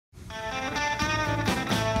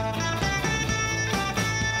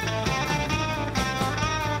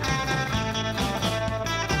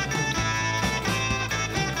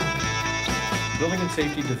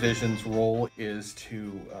Safety Division's role is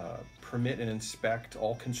to permit and inspect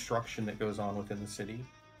all construction that goes on within the city,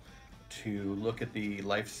 to look at the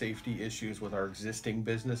life safety issues with our existing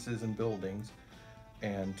businesses and buildings,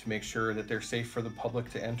 and to make sure that they're safe for the public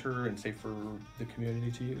to enter and safe for the community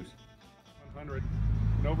to use. 100.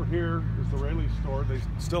 And over here is the Rayleigh store. They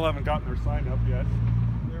still haven't gotten their sign up yet.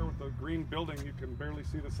 There with the green building, you can barely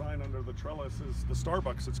see the sign under the trellis, is the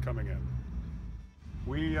Starbucks that's coming in.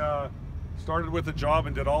 We started with the job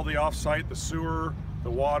and did all the off-site, the sewer, the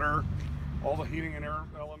water, all the heating and air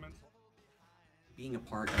elements. Being a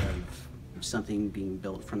part of something being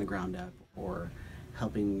built from the ground up, or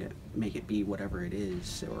helping make it be whatever it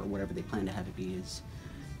is, or whatever they plan to have it be,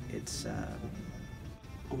 it's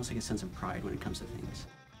almost like a sense of pride when it comes to things.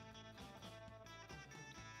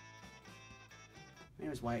 My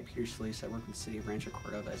name is Wyatt Peterslace. I work with the city of Rancho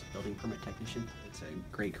Cordova as a building permit technician. It's a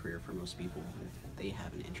great career for most people if they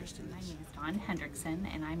have an interest in this. My name is Dawn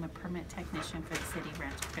Hendrickson, and I'm a permit technician for the city of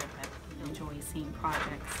Rancho Cordova. I enjoy seeing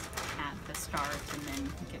projects at the start, and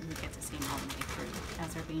then we get to see them all the way through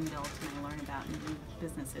as they're being built, and I learn about new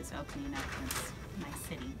businesses opening up in this nice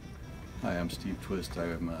city. Hi, I'm Steve Twist.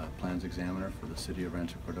 I'm a plans examiner for the city of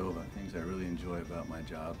Rancho Cordova. Things I really enjoy about my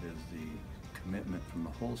job is the commitment from the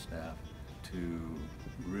whole staff to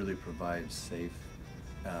really provide safe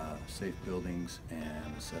buildings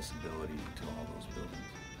and accessibility to all those buildings.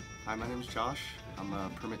 Hi, my name is Josh. I'm a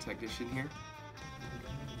permit technician here.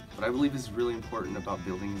 What I believe is really important about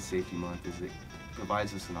Building Safety Month is it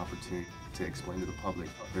provides us an opportunity to explain to the public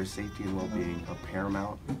their safety and well-being are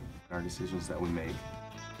paramount in our decisions that we make.